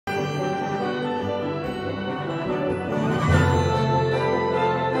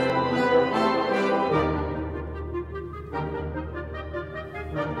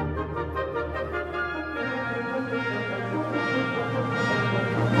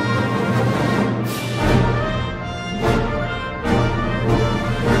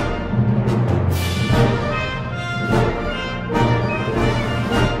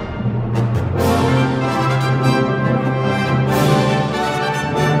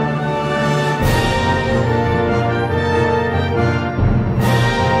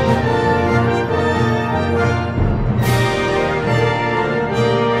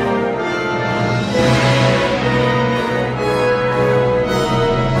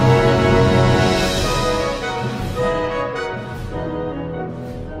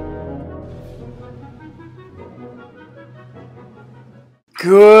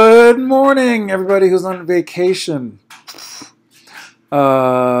morning, everybody who's on vacation.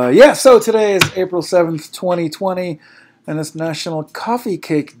 So today is April 7th, 2020, and it's National Coffee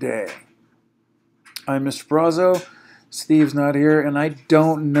Cake Day. I'm Mr. Brazo. Steve's not here, and I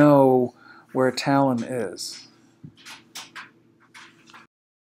don't know where Talon is.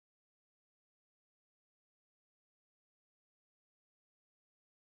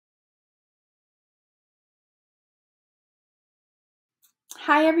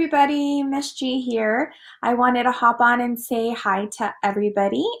 Hi everybody, Miss G here. I wanted to hop on and say hi to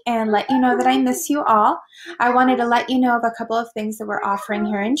everybody and let you know that I miss you all. I wanted to let you know of a couple of things that we're offering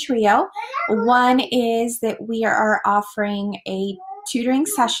here in Trio. One is that we are offering a tutoring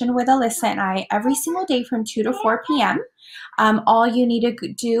session with Alyssa and I every single day from 2 to 4 p.m. All you need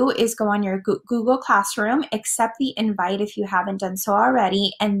to do is go on your Google Classroom, accept the invite if you haven't done so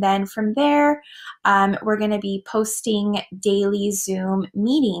already, and then from there, we're going to be posting daily Zoom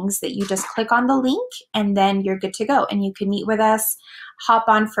meetings that you just click on the link and then you're good to go. And you can meet with us, hop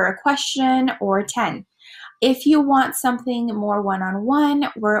on for a question or 10. If you want something more one-on-one,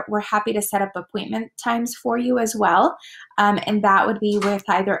 we're happy to set up appointment times for you as well. And that would be with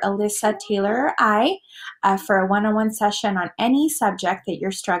either Alyssa, Taylor, or I for a one-on-one session on any subject that you're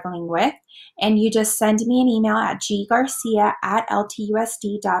struggling with. And you just send me an email at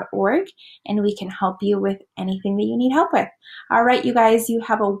ggarcia@ltusd.org and we can help you with anything that you need help with. All right, you guys, you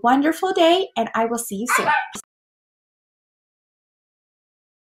have a wonderful day and I will see you soon.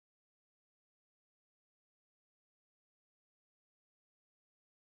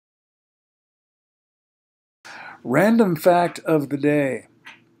 Random fact of the day.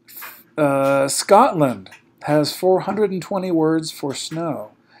 Scotland has 420 words for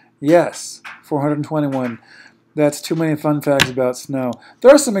snow. Yes, 421. That's too many fun facts about snow. There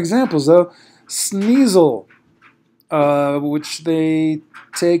are some examples, though. Sneasel, which they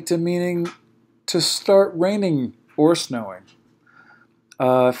take to meaning to start raining or snowing.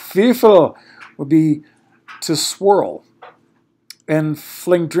 Fiefel would be to swirl. And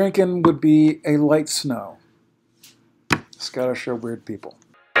flingdrinken would be a light snow. Scottish are weird people.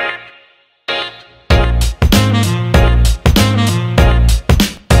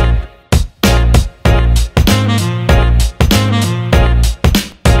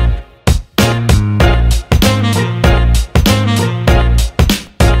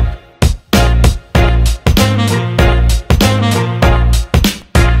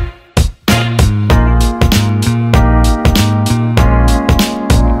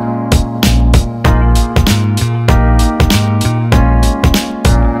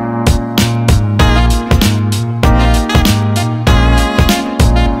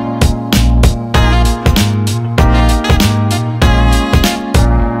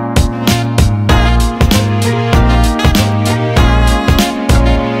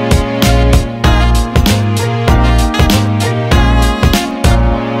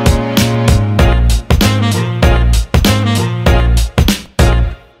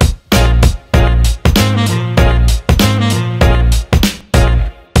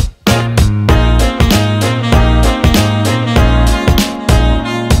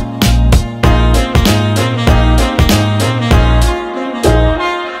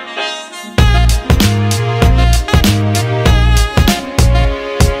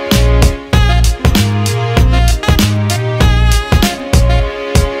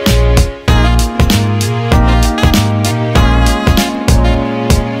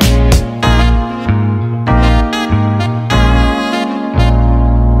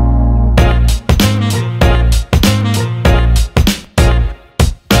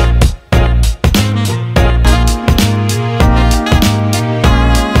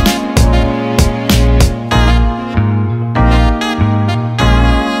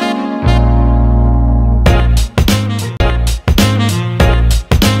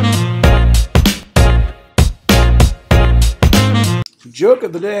 Joke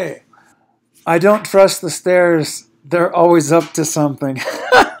of the day. I don't trust the stairs. They're always up to something.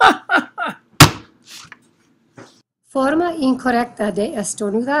 Forma incorrecta de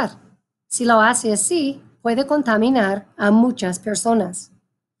estornudar. Si lo hace así, puede contaminar a muchas personas.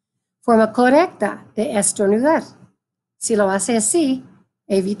 Forma correcta de estornudar. Si lo hace así,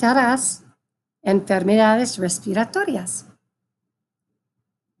 evitarás enfermedades respiratorias.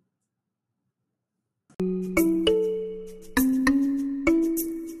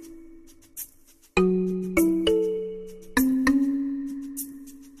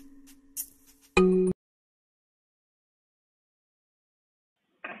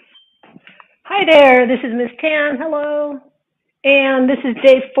 Hi there, this is Miss Tan. Hello. And this is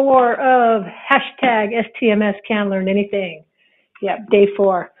day 4 of hashtag STMS Can Learn Anything. Yep, day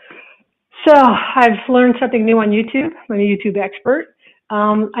 4. So I've learned something new on YouTube. I'm a YouTube expert.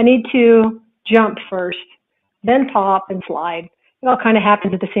 I need to jump first, then pop and slide. It all kind of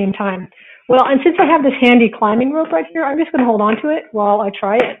happens at the same time. Well, and since I have this handy climbing rope right here, I'm just going to hold on to it while I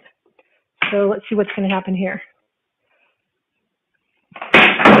try it. So let's see what's going to happen here.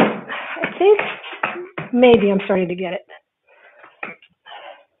 I think maybe I'm starting to get it.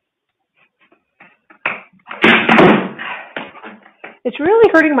 It's really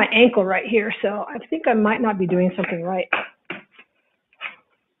hurting my ankle right here, so I think I might not be doing something right.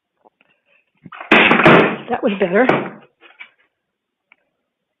 That was better.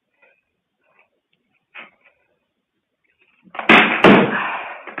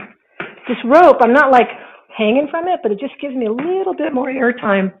 This rope, I'm not like hanging from it, but it just gives me a little bit more air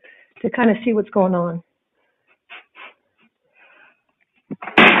time to kind of see what's going on.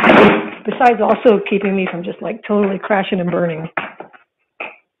 Besides also keeping me from just like totally crashing and burning.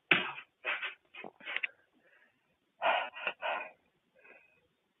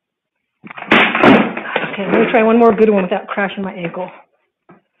 Okay, I'm going to try one more good one without crashing my ankle.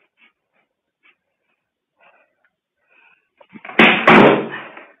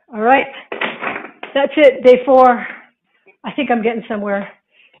 All right, that's it, day 4. I think I'm getting somewhere.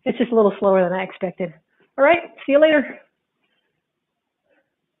 It's just a little slower than I expected. All right, see you later.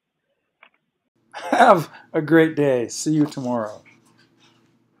 Have a great day. See you tomorrow.